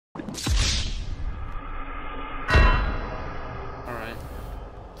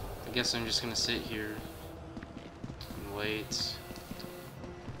I guess I'm just gonna sit here and wait.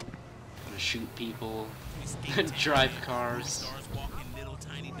 I'm gonna shoot people, drive cars,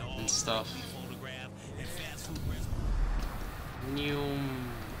 and stuff. Noom.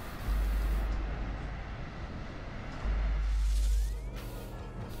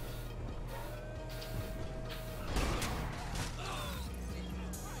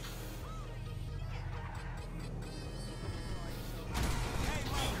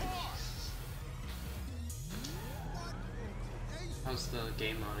 How's the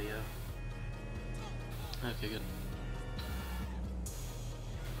game audio? Okay, good.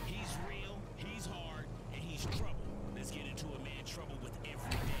 He's real, he's hard, and he's trouble. Let's get into a man trouble with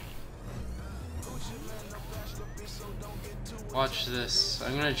every day. Watch this.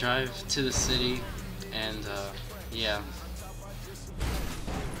 I'm gonna drive to the city, and yeah.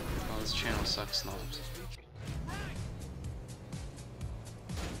 Oh, this channel sucks now.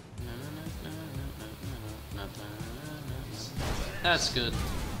 That's good.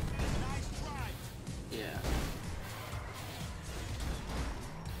 Yeah.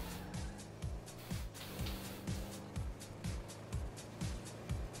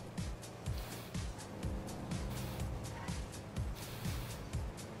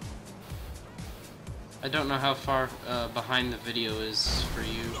 I don't know how far behind the video is for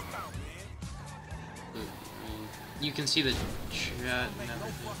you. But, I mean, you can see the chat and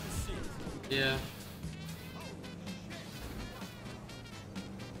everything. Yeah.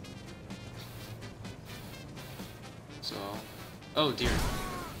 So, oh dear.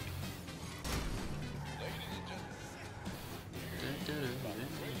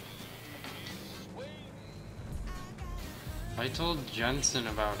 I told Jensen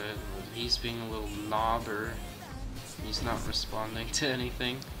about it, but he's being a little knobber. He's not responding to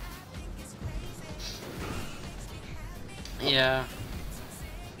anything. Yeah.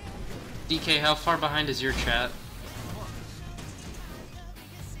 DK, how far behind is your chat?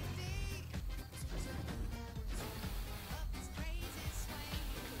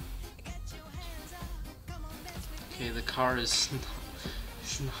 Okay, the car is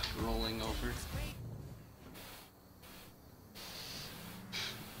not rolling over.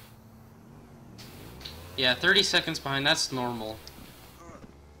 Yeah, 30 seconds behind, that's normal.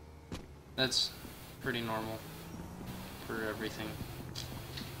 That's pretty normal for everything.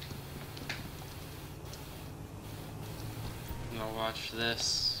 Now watch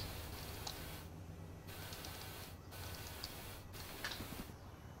this.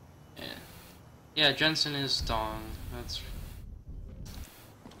 Yeah, Jensen is Dong. That's...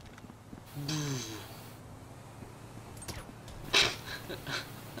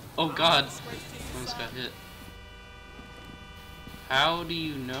 Oh god! Almost got hit. How do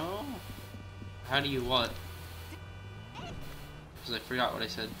you know? How do you what? Because I forgot what I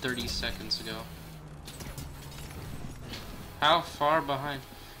said 30 seconds ago. How far behind?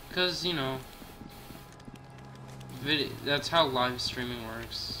 Because, you know, that's how live streaming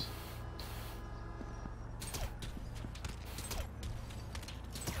works.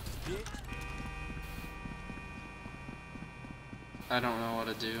 I don't know what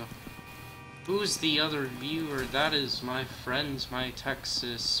to do. Who's the other viewer? That is my friend, my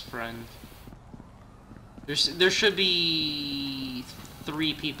Texas friend. There should be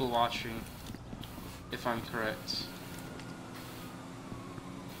 3 people watching, if I'm correct.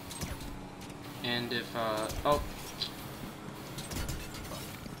 And if, oh.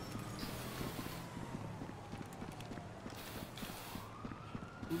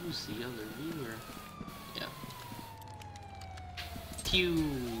 Who's the other viewer? Yeah.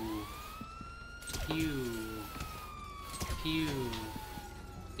 Pew. Pew. Pew.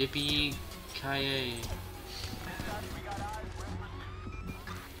 Ippee Kaye.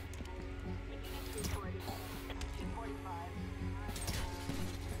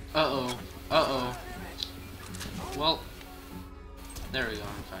 Uh-oh. Uh-oh. Well, there we go,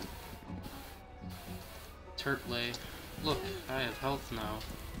 I'm fine. Turtley. Look, I have health now.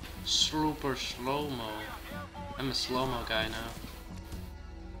 Super slow-mo. I'm a slow-mo guy now.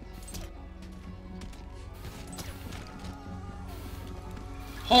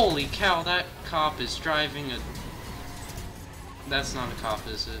 Holy cow, that cop is driving a... That's not a cop,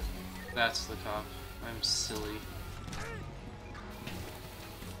 is it? That's the cop. I'm silly.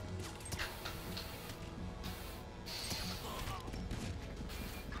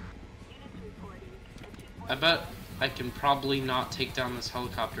 I bet I can probably not take down this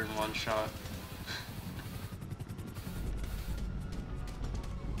helicopter in one shot.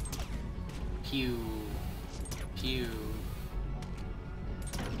 Pew. Pew.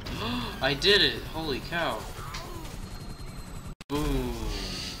 I did it! Holy cow. Boom.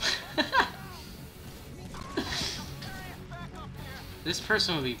 This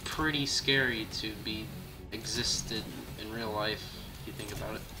person would be pretty scary to be existed in real life, if you think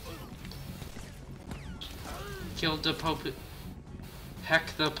about it. Killed the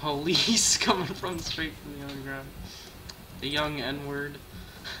heck the police coming from straight from the underground. The young N-word.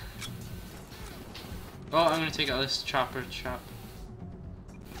 Oh, I'm gonna take out this chopper chop.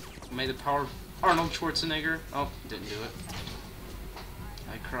 May the power of Arnold Schwarzenegger. Oh, didn't do it.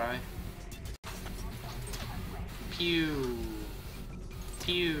 I cry. Pew.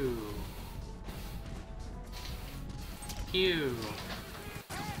 Pew. Pew.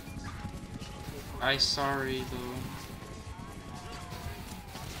 I sorry though.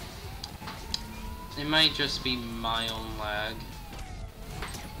 It might just be my own lag.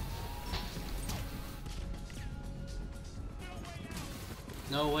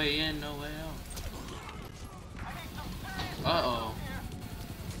 No way in, no way out. Uh-oh.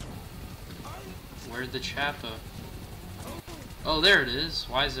 Where'd the Chappa? Oh, there it is.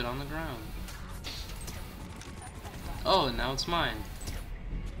 Why is it on the ground? Oh, and now it's mine.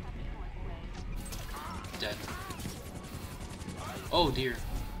 Dead. Oh dear.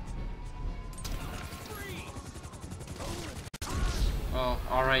 Oh,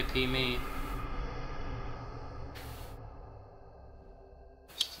 R.I.P. me.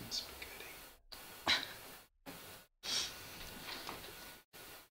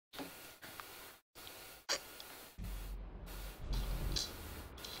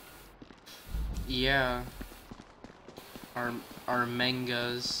 Yeah. Our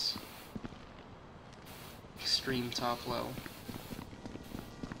mangas. Extreme top low.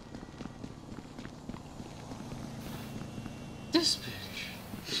 This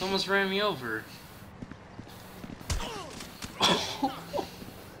bitch! She almost ran me over.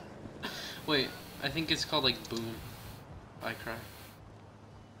 Wait, I think it's called like Boom. I cry.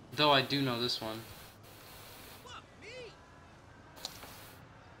 Though I do know this one.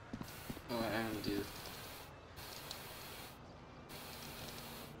 Oh, I'm gonna do it.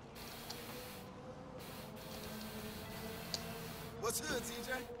 What's good,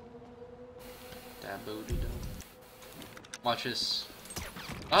 TJ? That booty though. Watch this.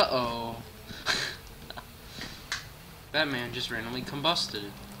 Uh-oh. That man just randomly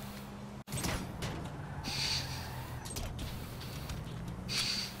combusted.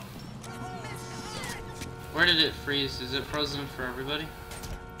 Where did it freeze? Is it frozen for everybody?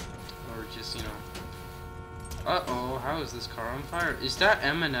 Or just, you know... Uh-oh, how is this car on fire? Is that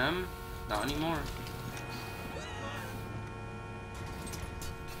Eminem? Not anymore.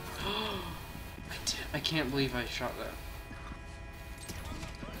 I can't believe I shot that.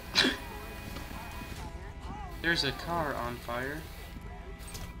 There's a car on fire.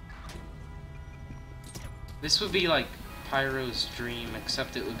 This would be like Pyro's dream,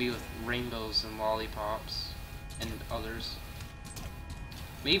 except it would be with rainbows and lollipops and others.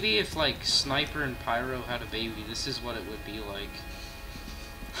 Maybe if like Sniper and Pyro had a baby, this is what it would be like.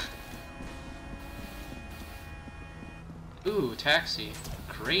 Ooh, taxi.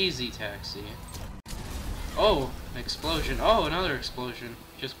 Crazy taxi. Oh, an explosion. Oh, another explosion.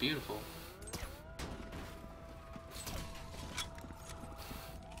 Just beautiful.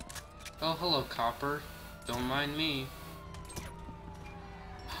 Oh, hello, copper. Don't mind me.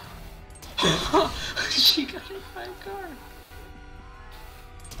 She got hit by a car.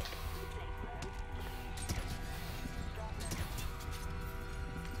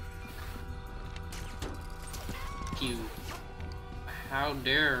 Pew. How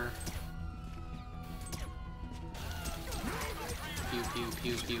dare. Pew pew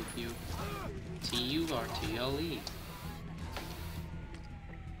pew pew pew. T-U-R-T-L-E.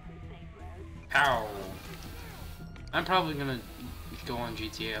 Pow. I'm probably gonna go on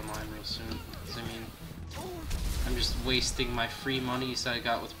GTA Online real soon. 'Cause, I mean, I'm just wasting my free monies that I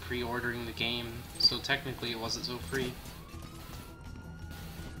got with pre-ordering the game. So technically it wasn't so free.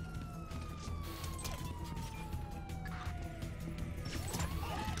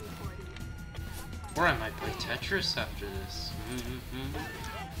 Or I might play Tetris after this.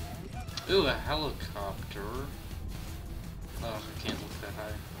 Ooh, a helicopter. Oh, I can't look that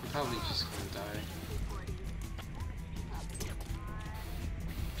high. I'm probably just gonna die.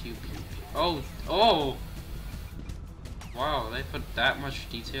 Pew pew pew. Oh! Oh! Wow, they put that much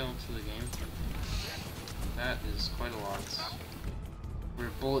detail into the game. That is quite a lot. Where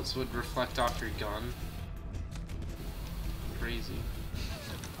bullets would reflect off your gun. Crazy.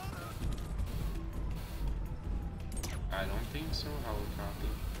 I don't think so, helicopter.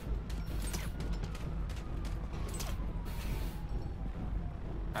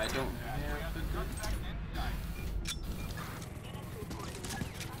 I don't have a good...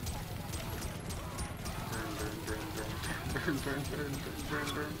 burn, burn, burn, burn,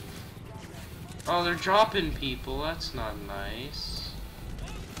 burn. Oh, they're dropping people. That's not nice.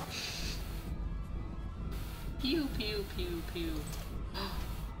 Pew, pew, pew, pew.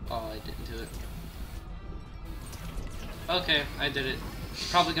 Oh, I didn't do it. Okay, I did it.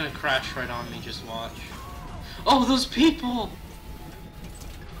 Probably gonna crash right on me, just watch. Oh, those people!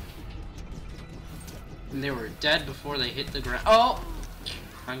 And they were dead before they hit the ground. Oh!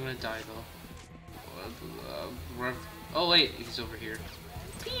 I'm gonna die though. Oh wait, he's over here.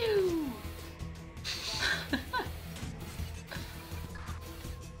 Pew!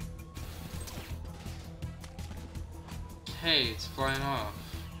 Hey, it's flying off.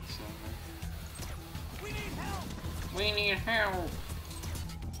 So, We need help! we need help!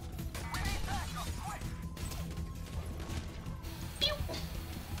 Pew!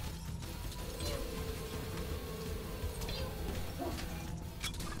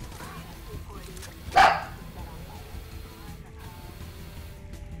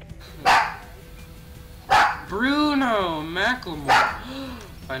 Bruno Macklemore.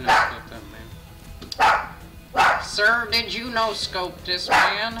 I know scope that man. Sir, did you no scope this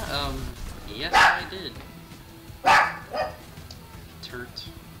man? Yes I did. Turt.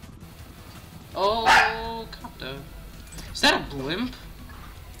 Oh, copter. Is that a blimp?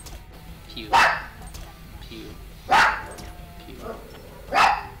 Pew. Pew. Pew.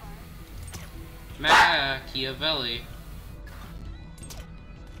 Machiavelli.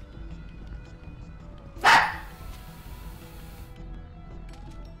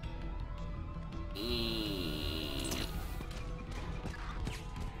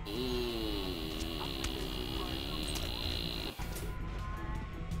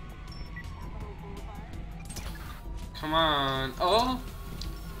 Come on. Oh!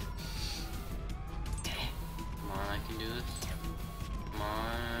 Come on, I can do this. Come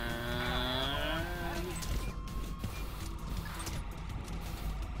on.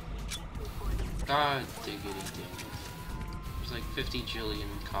 God diggity ding. There's like 50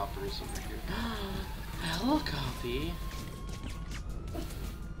 jillion coppers over here. Hello, copy.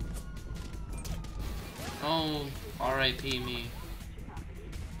 Oh, R.I.P. me.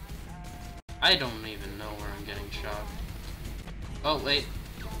 I don't even know where I'm getting shot. Oh, wait.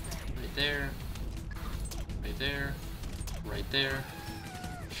 Right there. Right there. Right there.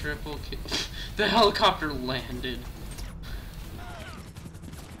 Triple kill. The helicopter landed.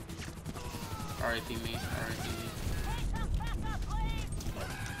 R.I.P. me. R.I.P. me.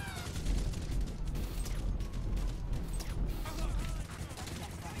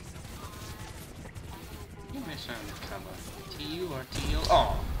 You may sound cover. T-U-R-T-O.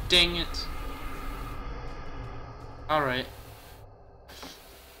 Oh, dang it. Alright.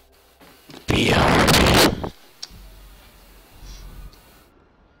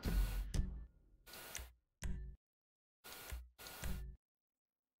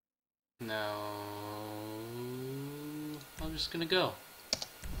 Now, I'm just gonna go.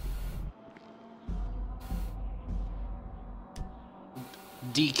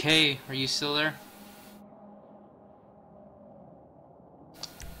 DK, are you still there?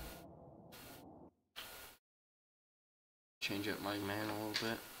 Change up my man a little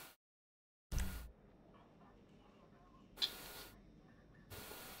bit.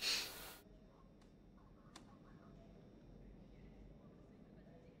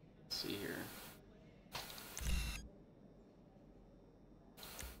 Let's see here.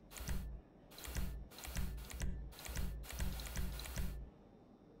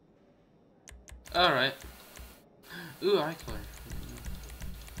 Alright. Ooh, eye color.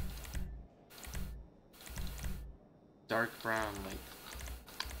 Dark brown, like,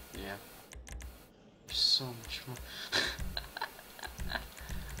 yeah. There's so much more.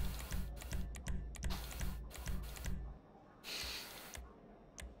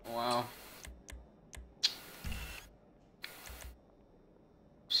 Wow.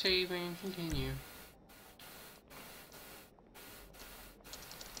 Save and continue.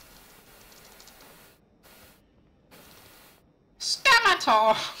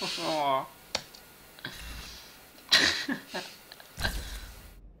 Skeletor! Aww.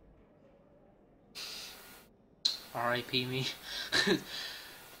 R.I.P. me.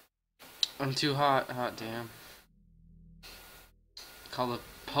 I'm too hot. Hot damn. Call the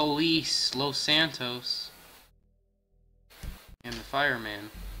police, Los Santos, and the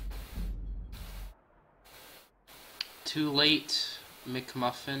fireman. Too late,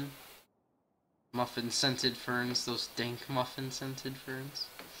 McMuffin. Muffin scented ferns, those dank muffin scented ferns.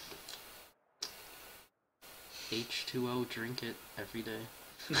 H2O, drink it every day.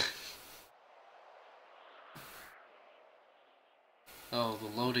 Oh, the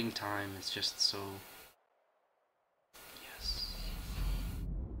loading time is just so... Yes.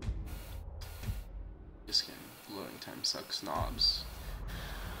 time sucks knobs.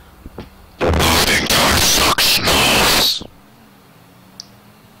 Moving time sucks knobs.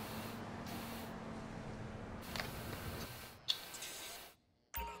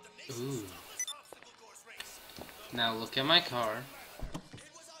 Ooh. Now look at my car.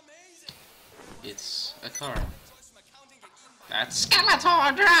 It's a car. That's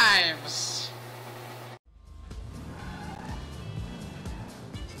Skeletor drives!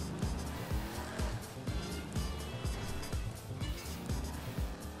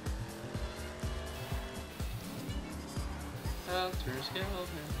 Helter Skelter,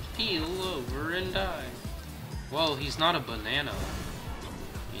 peel over and die. Whoa, he's not a banana.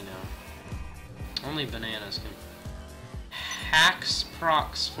 You know. Only bananas can. Hax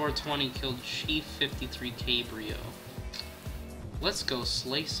Prox 420 killed Chief 53 Cabrio. Let's go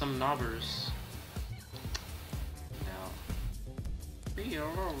slay some knobbers. Now. Peel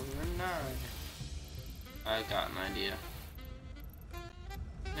over and die. I got an idea.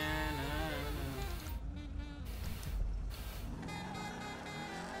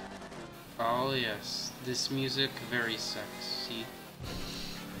 Oh yes, this music very sexy.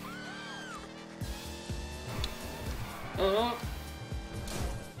 Oh,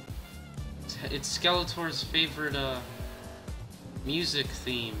 it's Skeletor's favorite music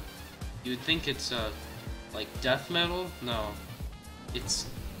theme. You'd think it's like death metal? No, it's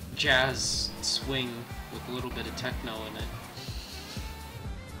jazz swing with a little bit of techno in it.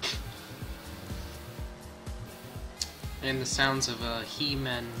 And the sounds of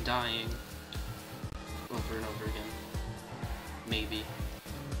He-Man dying over and over again. Maybe.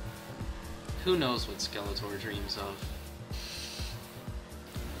 Who knows what Skeletor dreams of?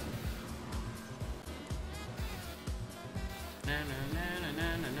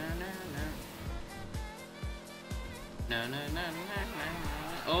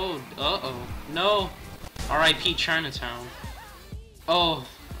 Oh, uh-oh. No! R.I.P. Chinatown. Oh,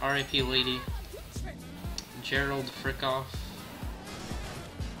 R.I.P. Lady. Gerald Frickoff.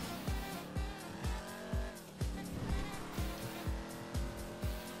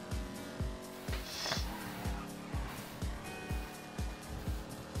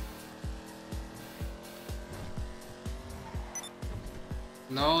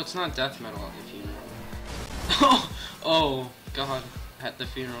 No, it's not death metal at the funeral. Oh, God. At the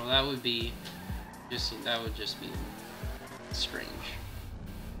funeral, that would just be strange.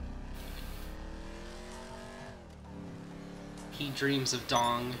 He dreams of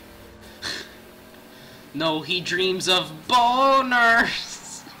dong. No, he dreams of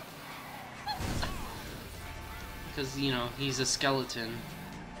boners! Because, you know, he's a skeleton.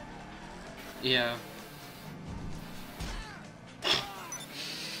 Yeah.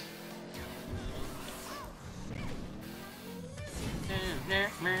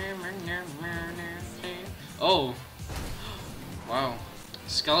 Oh! Wow.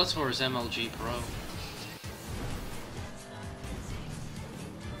 Skeletor's MLG Pro.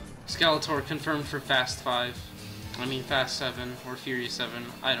 Skeletor confirmed for Fast 5. I mean Fast 7 or Furious 7.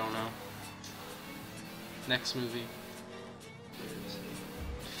 I don't know. Next movie.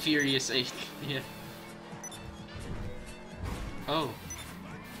 Furious 8. Yeah. Oh.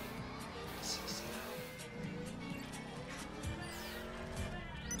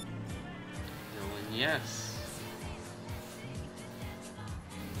 Villain, yes.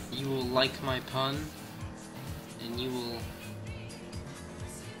 You will like my pun, and you will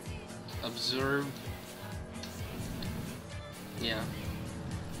observe. Yeah.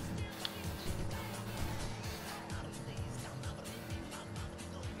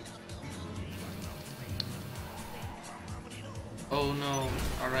 Oh no,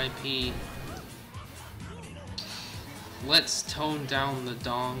 R.I.P. Let's tone down the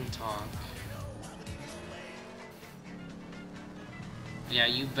dong talk. Yeah,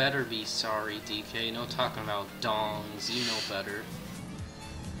 you better be sorry, DK. No talking about dongs. You know better.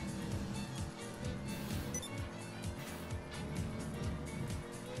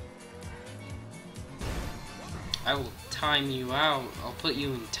 I will time you out. I'll put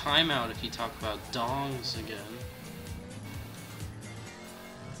you in timeout if you talk about dongs again.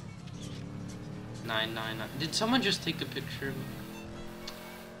 999. Did someone just take a picture of me?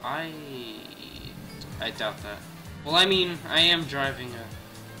 I doubt that. Well, I mean, I am driving a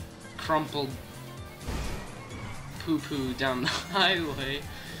crumpled poo-poo down the highway.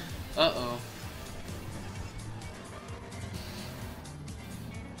 Uh-oh.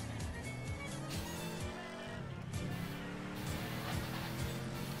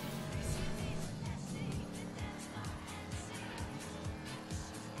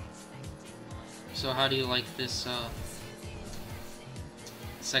 So how do you like this,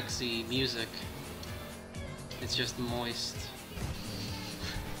 sexy music? It's just moist.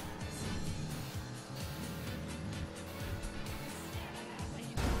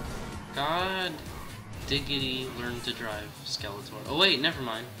 God diggity, learn to drive, Skeletor. Oh wait, never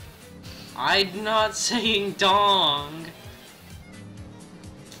mind. I'm not saying dong.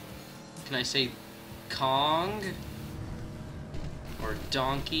 Can I say Kong? Or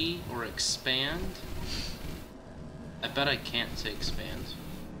donkey? Or expand? I bet I can't say expand.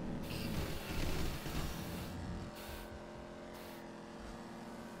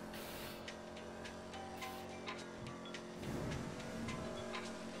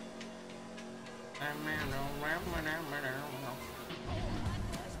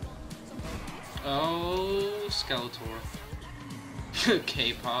 Oh, Skeletor.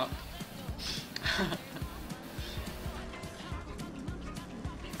 K-pop.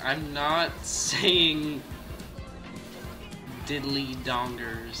 I'm not saying diddly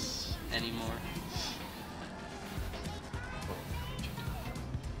dongers anymore.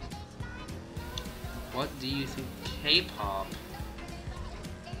 What do you think? K-pop?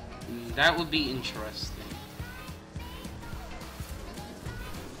 That would be interesting.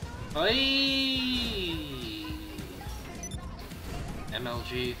 Hey!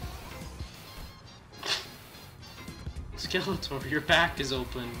 MLG. Skeletor, your back is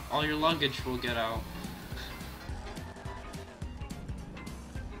open. All your luggage will get out.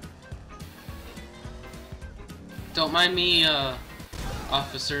 Don't mind me,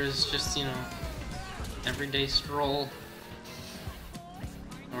 officers. Just, you know, everyday stroll.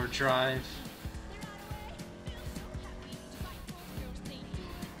 Or drive.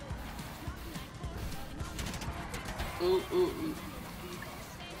 Ooh, ooh, ooh.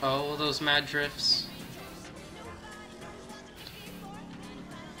 Oh, those mad drifts.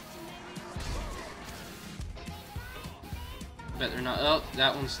 Bet they're not. Oh,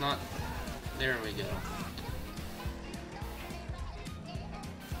 that one's not. There we go.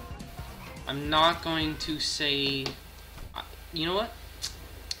 I'm not going to say. You know what?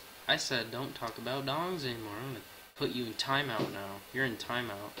 I said don't talk about dongs anymore. I'm gonna put you in timeout now. You're in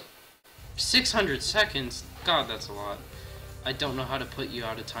timeout. 600 seconds? God, that's a lot. I don't know how to put you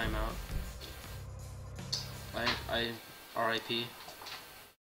out of timeout. R.I.P.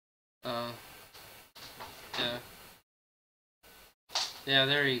 Yeah. Yeah,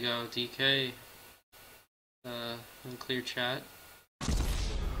 there you go, DK. Clear chat.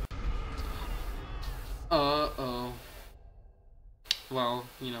 Uh-oh. Well,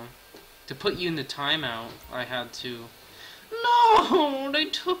 you know, to put you in the timeout, I had to... No! They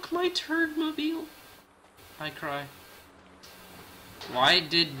took my turd-mobile. I cry. Why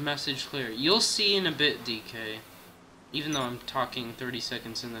did message clear? You'll see in a bit, DK. Even though I'm talking 30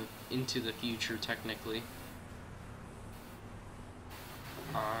 seconds into the future, technically.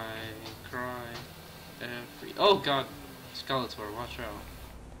 I cry every... Oh god! Skeletor, watch out.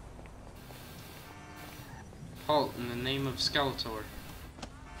 Halt in the name of Skeletor.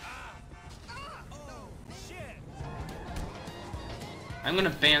 I'm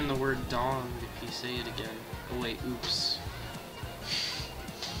gonna ban the word dong if you say it again. Oh wait, oops.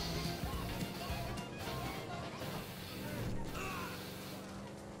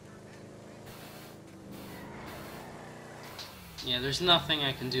 Yeah, there's nothing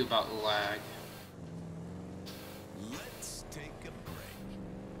I can do about the lag. Let's take a break.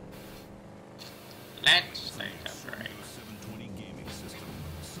 Let's take a break. 720 gaming system.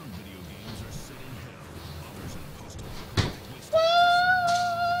 Some video games are set in hell, others in post-apocalyptic wastelands.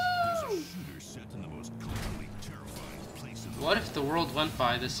 There's a shooter set in the most culturally terrifying place in the What if the world went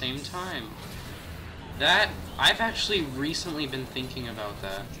by the same time? That I've actually recently been thinking about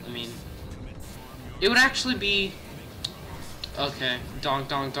that. I mean, it would actually be okay. Dong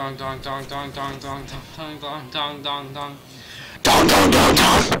dong dong dong dong dong dong dong dong dong dong dong dong. Dong dong dong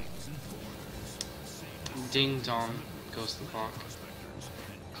dong. Ding dong goes the clock.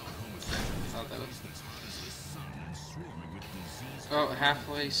 Thought that was... Oh,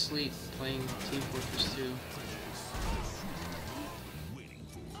 halfway sleep playing Team Fortress 2.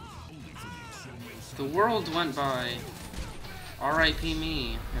 The world went by. R.I.P.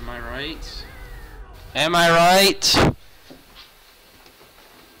 me. Am I right? Am I right?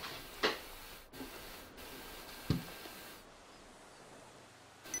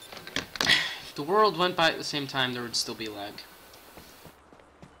 If the world went by at the same time, there would still be lag.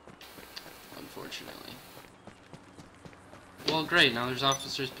 Unfortunately. Well, great. Now there's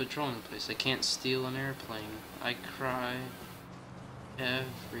officers patrolling the place. I can't steal an airplane. I cry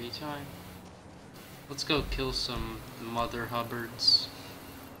every time. Let's go kill some Mother Hubbards.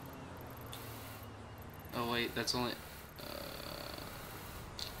 Oh wait, that's only...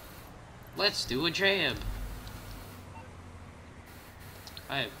 let's do a jab.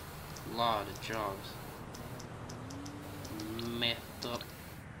 I have a lot of jobs. Messed up.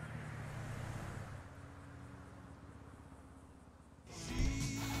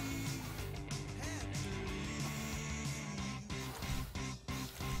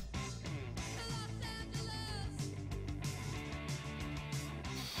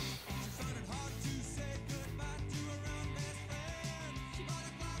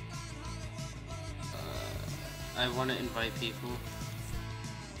 I want to invite people.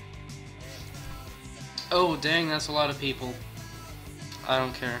 Oh, dang, that's a lot of people. I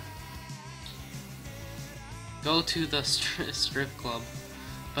don't care. Go to the strip club.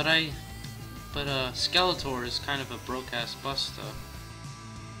 But Skeletor is kind of a broke-ass bus, though.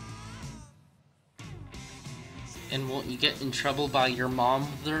 And won't you get in trouble by your mom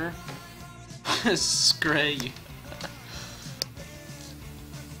there? Scray.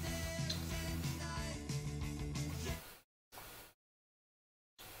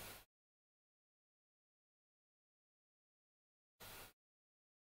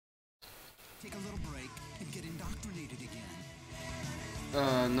 Take a little break and get indoctrinated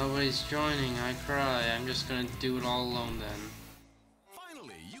again. Nobody's joining. I cry. I'm just gonna do it all alone then.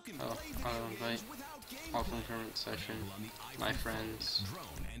 Finally, you can Oh, I'll invite all from current session. My friends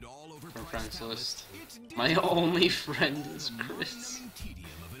from friends list. My only friend is Chris.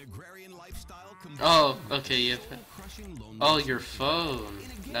 Oh, okay, you have. Oh, your phone.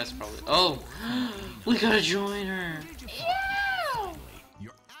 That's probably. Oh, we gotta join her. Yeah!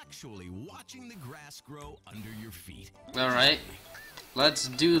 You're actually watching the grass grow under your feet. All right, let's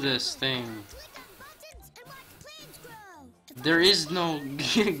do this thing. There is no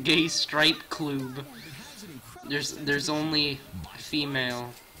gay stripe club. There's only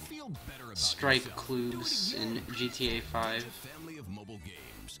female stripe clubs in GTA 5. Family of mobile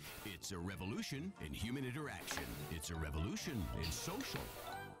games. It's a revolution in human interaction. It's a revolution in social.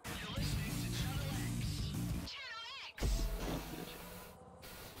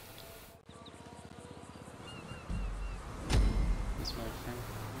 That's my friend.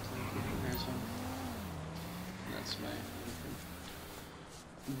 There's one. That's my friend.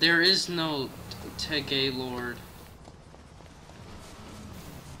 There is no Tege Lord.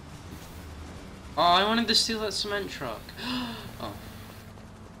 Oh, I wanted to steal that cement truck. Oh.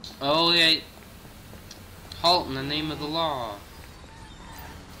 Oh, yeah. Halt in the name of the law.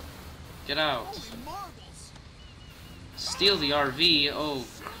 Get out. Steal the RV. Oh,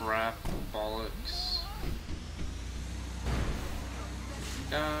 crap. Bollocks.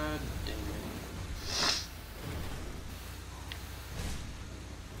 God damn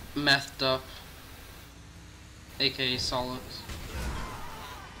it. Methed up. AKA Solix.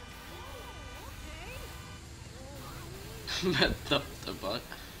 Methed up the butt.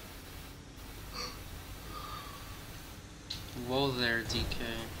 Whoa there, DK.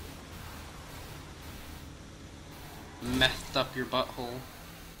 Methed up your butthole.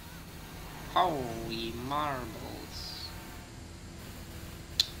 Holy marbles.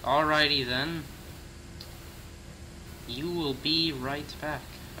 Alrighty then. You will be right back,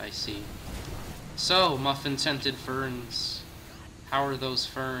 I see. So, muffin-scented ferns. How are those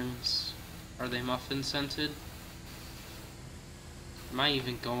ferns? Are they muffin-scented? Am I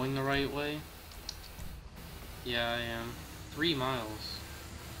even going the right way? Yeah, I am. 3 miles.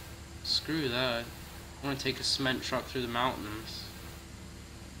 Screw that. I want to take a cement truck through the mountains.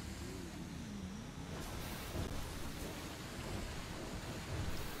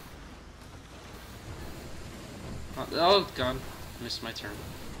 Oh god, missed my turn.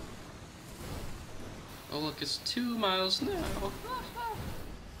 Oh look, it's 2 miles now.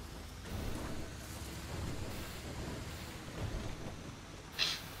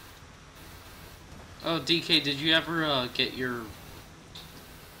 Oh, DK, did you ever get your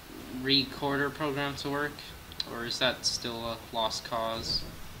recorder program to work? Or is that still a lost cause?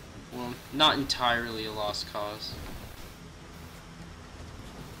 Well, not entirely a lost cause.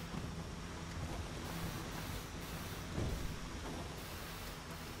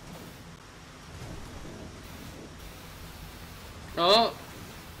 Oh!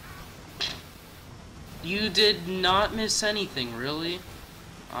 You did not miss anything, really.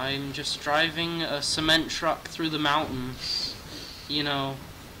 I'm just driving a cement truck through the mountains. You know.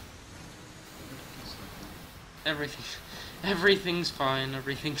 Everything's fine,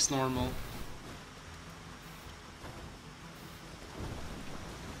 everything's normal.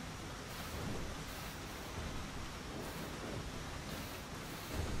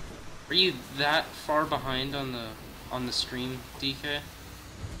 Are you that far behind on the stream, DK?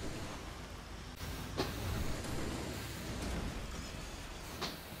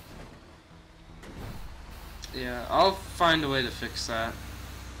 Yeah, I'll find a way to fix that.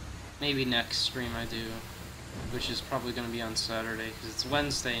 Maybe next stream I do, which is probably going to be on Saturday, because it's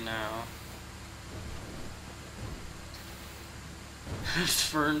Wednesday now.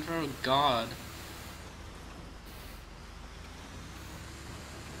 Fern, oh god.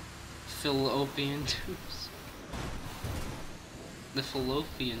 Fallopian tubes. The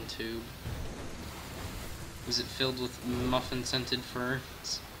fallopian tube. Is it filled with muffin-scented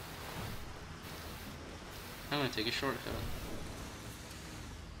ferns? I'm gonna take a shortcut.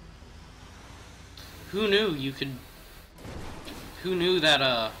 Who knew you could... Who knew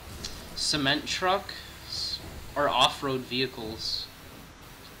that, cement trucks are off-road vehicles?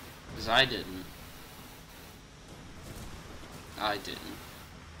 Because I didn't. I didn't.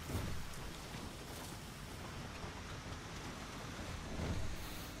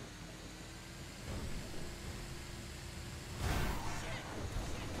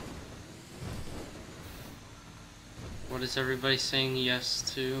 What is everybody saying yes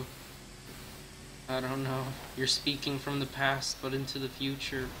to? I don't know. You're speaking from the past but into the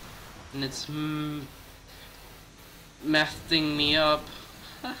future. And it's messing me up.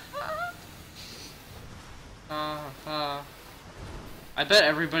 I bet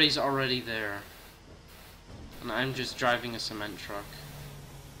everybody's already there. And I'm just driving a cement truck.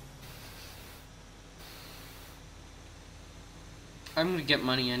 I'm gonna get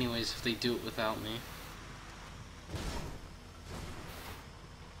money anyways if they do it without me.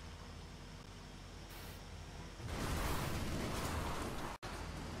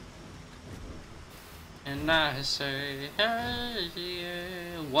 And I say, hey,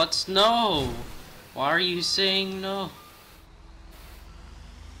 yeah. What's no? Why are you saying no?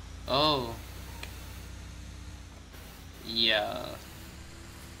 Oh. Yeah.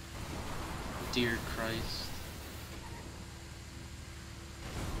 Dear Christ.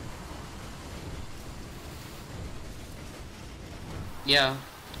 Yeah.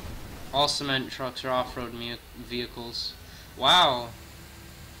 All cement trucks are off-road vehicles. Wow.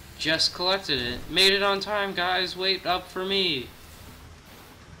 Just collected it. Made it on time, guys. Wait up for me.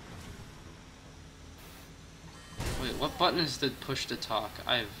 Wait, what button is the push to talk?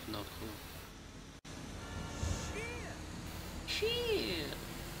 I have no clue. Chill.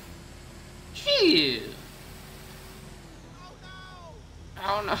 Chill.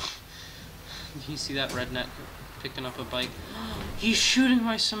 Oh no. Do you see that redneck picking up a bike? He's shooting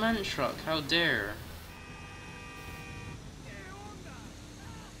my cement truck. How dare.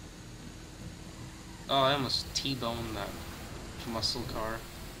 Oh, I almost T-boned that muscle car.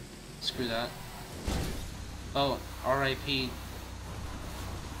 Screw that. Oh, R.I.P.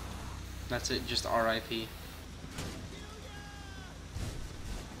 That's it, just R.I.P.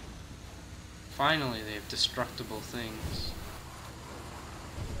 Finally, they have destructible things.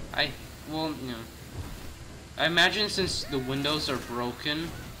 Well, you know. I imagine since the windows are broken...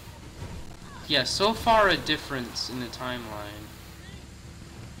 Yeah, so far a difference in the timeline.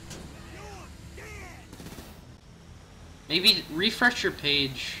 Maybe refresh your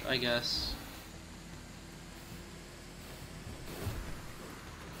page, I guess.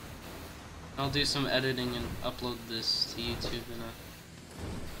 I'll do some editing and upload this to YouTube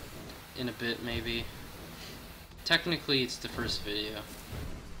in a bit, maybe. Technically, it's the first video.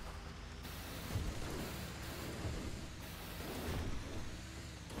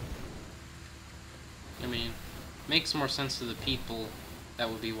 I mean, makes more sense to the people that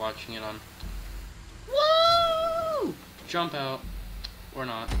would be watching it on. Woo! Jump out. Or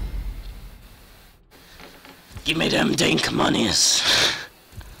not. Give me them dink monies.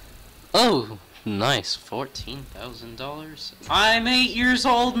 Oh, nice. $14,000. I'm 8 years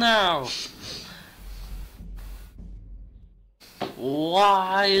old now!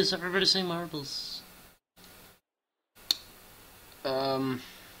 Why is everybody saying marbles?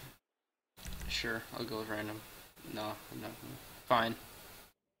 Sure, I'll go with random. No. Fine.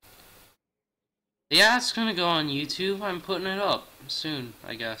 Yeah, it's gonna go on YouTube. I'm putting it up soon,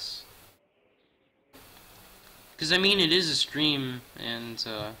 I guess. Because, I mean, it is a stream, and,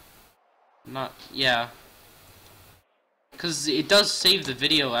 yeah. Because it does save the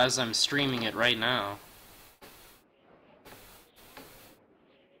video as I'm streaming it right now.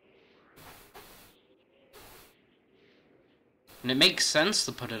 And it makes sense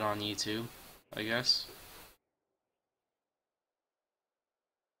to put it on YouTube, I guess.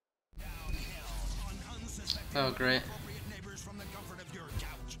 Oh, great.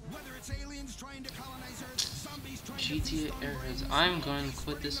 GTA Airheads. I'm going to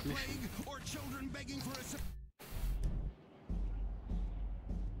quit this mission.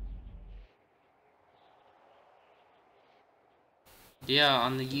 Yeah,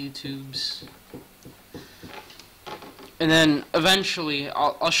 on the YouTubes. And then eventually,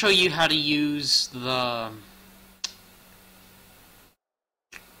 I'll show you how to use the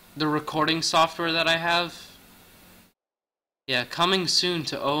recording software that I have. Yeah, coming soon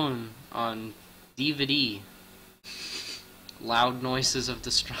to own on DVD. Loud noises of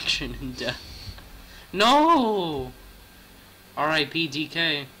destruction and death. No! R.I.P.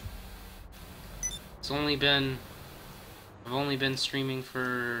 DK. I've only been streaming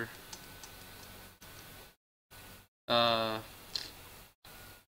for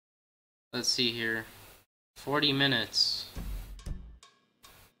let's see here, 40 minutes,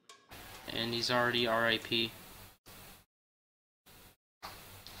 and he's already RIP.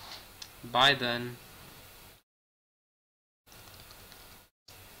 Bye then.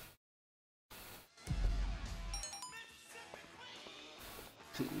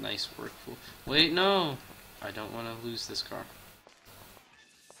 Nice work, fool. Wait, no! I don't want to lose this car.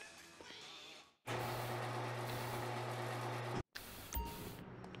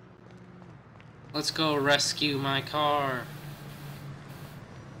 Let's go rescue my car.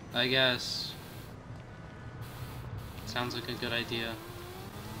 I guess. Sounds like a good idea.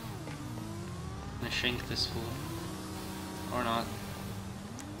 I'm gonna shank this fool. Or not.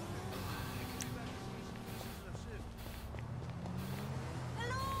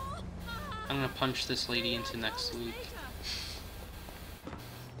 I'm gonna punch this lady into next week.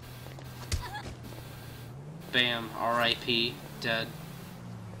 Bam. R.I.P. Dead.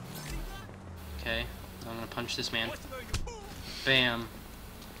 Okay. I'm gonna punch this man. Bam.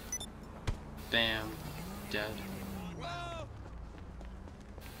 Bam. Dead.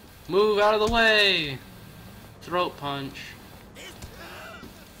 Move out of the way! Throat punch.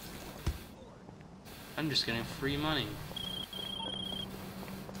 I'm just getting free money.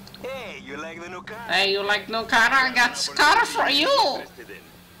 Hey, you like the new car? Hey, you like no car? I got car for you!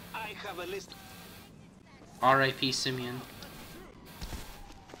 I have a list. R.I.P. Simeon.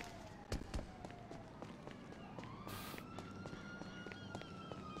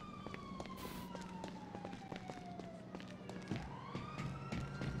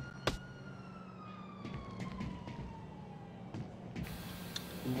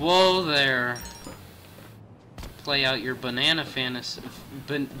 Whoa there. Play out your banana fantasies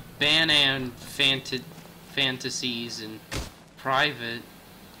in private,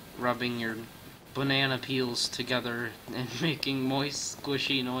 rubbing your banana peels together and making moist,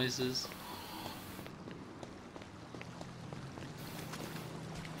 squishy noises.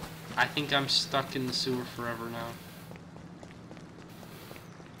 I think I'm stuck in the sewer forever now.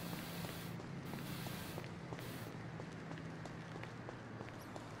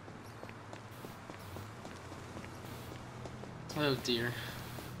 Oh dear.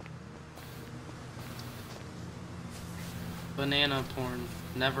 Banana porn.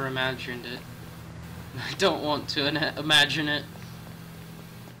 Never imagined it. I don't want to imagine it.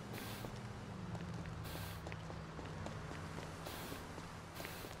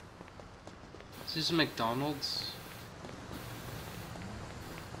 Is this McDonald's?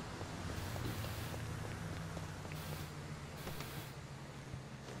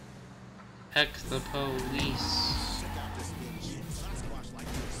 Heck the police.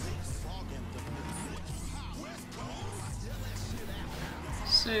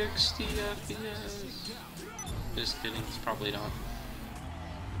 60 FPS. Just kidding, it's probably not.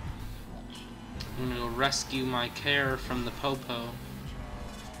 I'm gonna go rescue my care from the popo.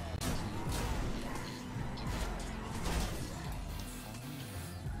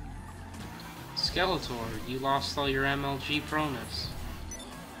 Skeletor, you lost all your MLG proness.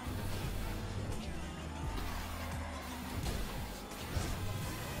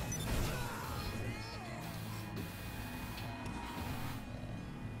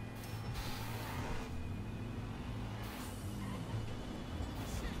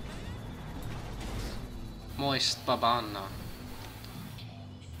 Moist babana.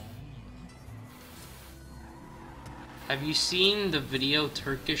 Have you seen the video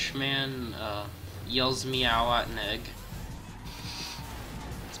Turkish man yells meow at an egg?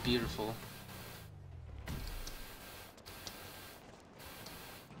 It's beautiful.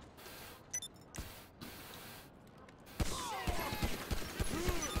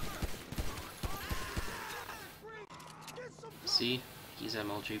 See? He's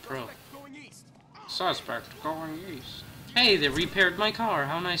MLG Pro. Suspect going east. Hey, they repaired my car.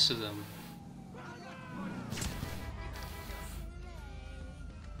 How nice of them.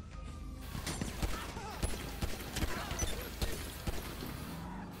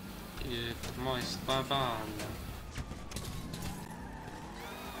 Moist babana.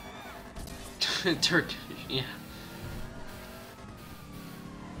 Turkish, yeah.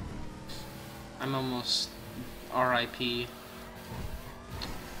 R.I.P.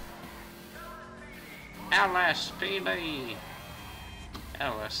 LSPD.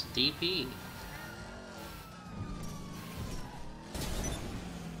 LSDP.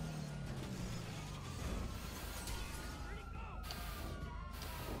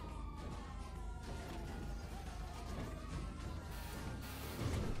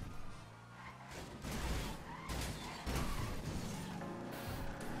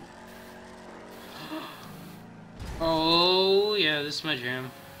 Oh, yeah, this is my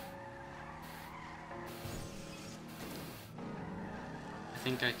jam. I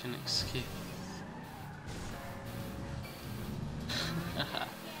think I can escape.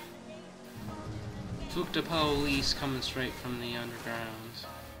 Took the police coming straight from the underground.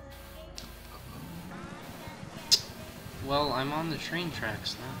 Well, I'm on the train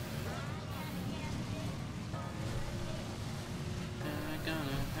tracks now.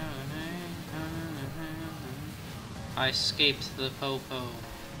 I escaped the popo.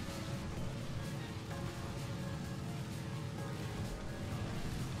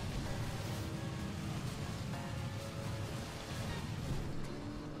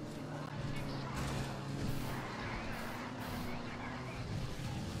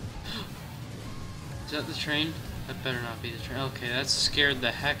 Is that the train? That better not be the train. Okay, that scared the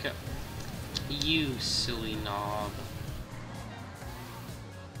heck out. You silly knob.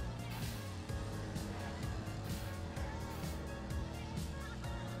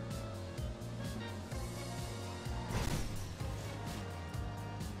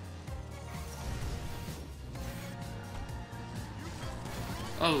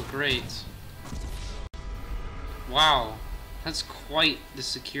 Oh, great. Wow, that's quite the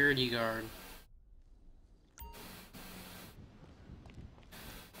security guard.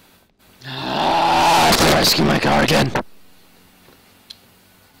 I have to rescue my car again.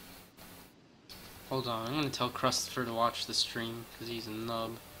 Hold on, I'm gonna tell Christopher to watch the stream, because he's a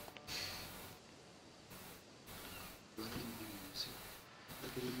nub.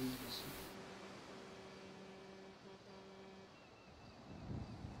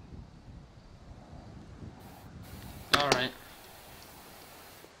 Alright.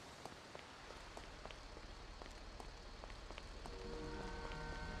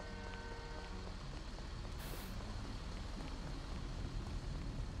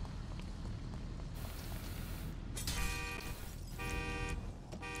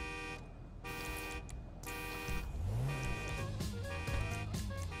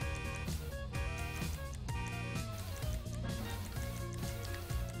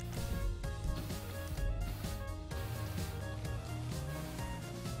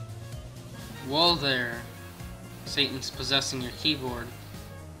 Whoa there. Satan's possessing your keyboard.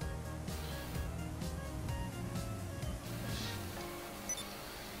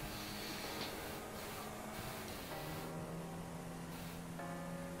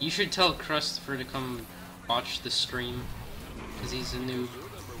 You should tell Christopher to come watch the stream, because he's a noob.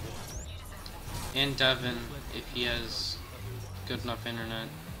 And Devin, if he has good enough internet.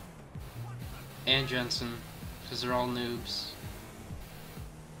 And Jensen, because they're all noobs.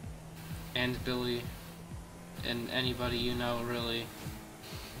 And Billy. And anybody you know, really.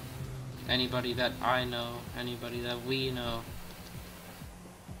 Anybody that I know. Anybody that we know.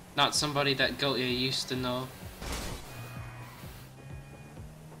 Not somebody that Goya used to know.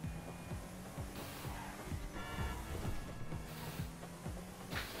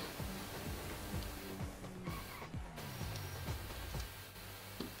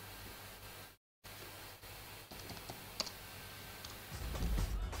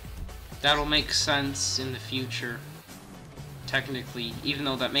 That'll make sense in the future. Technically, even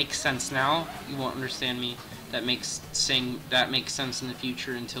though that makes sense now, you won't understand me. That makes sense in the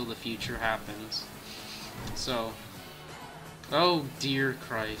future until the future happens. So, oh dear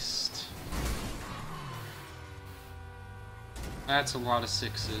Christ. That's a lot of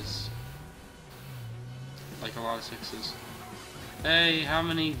sixes. Like a lot of sixes. Hey, how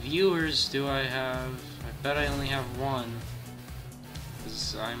many viewers do I have? I bet I only have one.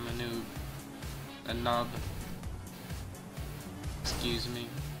 Because I'm a noob. A nub. Excuse me.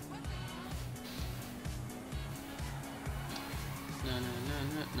 No, no, no,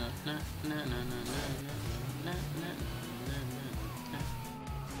 no, no, no, no, no, no, no, no, no.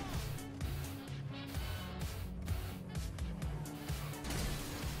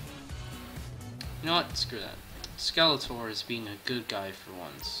 You know what? Screw that. Skeletor is being a good guy for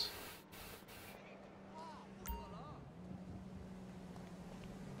once.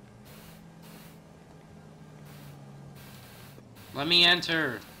 Let me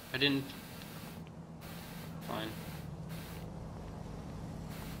enter! I didn't... Fine.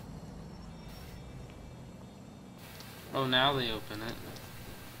 Oh, now they open it.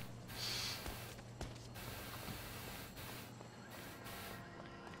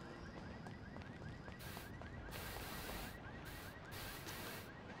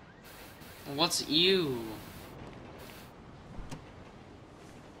 What's you?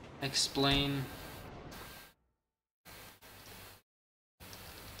 Explain.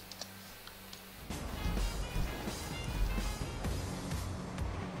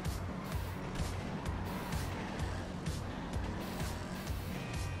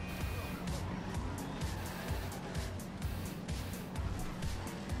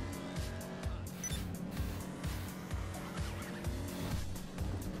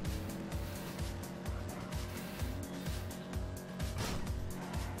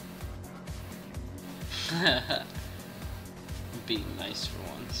 Being nice for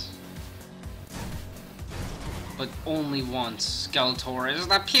once. But only once. Skeletor is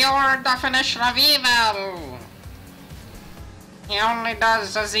the pure definition of evil! He only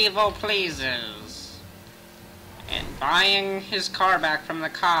does as evil pleases. And buying his car back from the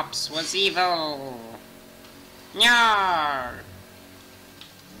cops was evil. Nyar!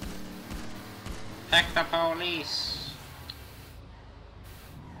 Heck the police.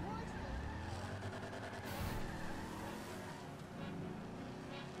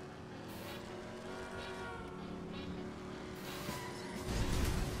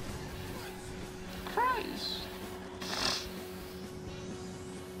 Christ.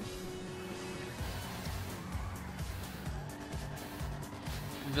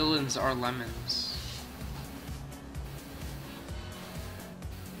 Villains are lemons.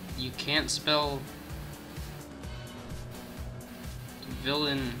 You can't spell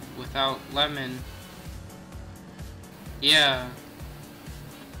villain without lemon. Yeah.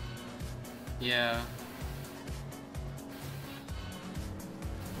 Yeah.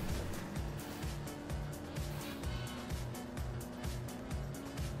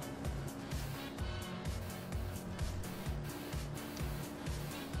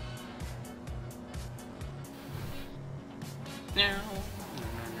 Now.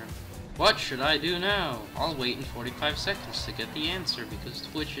 What should I do now? I'll wait in 45 seconds to get the answer because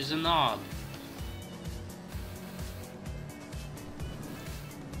Twitch is a knob.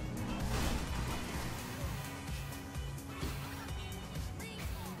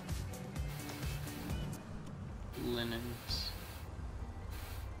 Linens.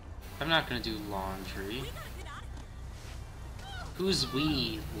 I'm not gonna do laundry. Who's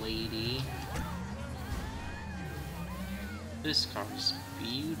we, lady? This car's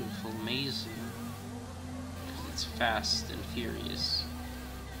beautiful, amazing. It's fast and furious.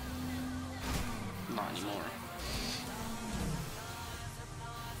 Not anymore.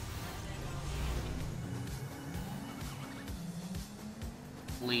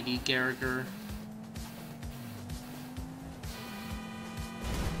 Lady Gallagher.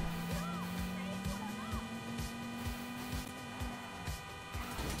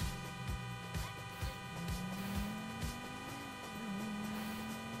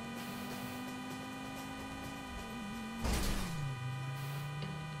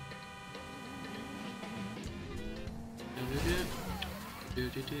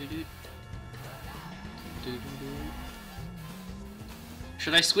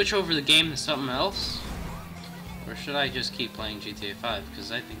 Should I switch over the game to something else? Or should I just keep playing GTA 5?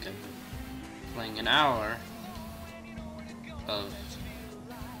 Because I think I've been playing an hour of...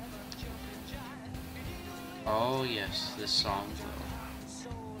 Oh yes, this song though.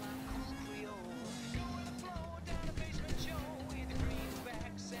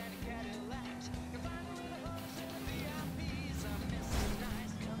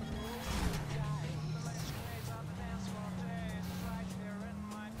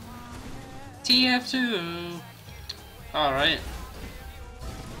 TF2. Alright.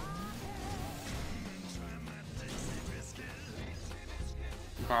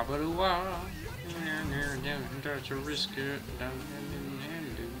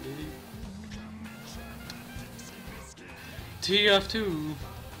 TF2.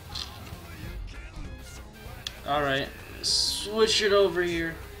 Alright. Switch it over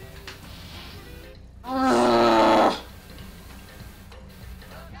here.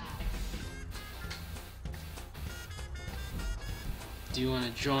 Do you want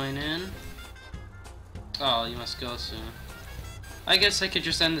to join in? Oh, you must go soon. I guess I could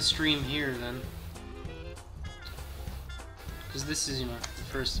just end the stream here then. Because this is, you know, the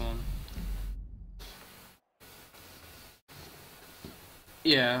first one.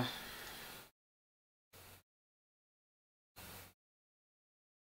 Yeah.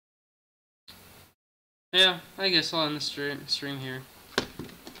 Yeah, I guess I'll end the stream here.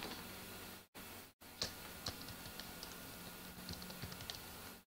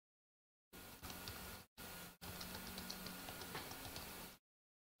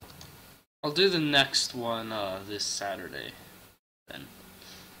 I'll do the next one this Saturday then.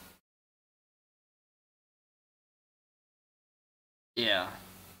 Yeah.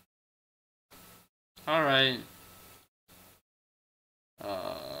 Alright.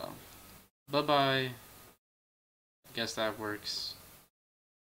 Bye-bye. I guess that works.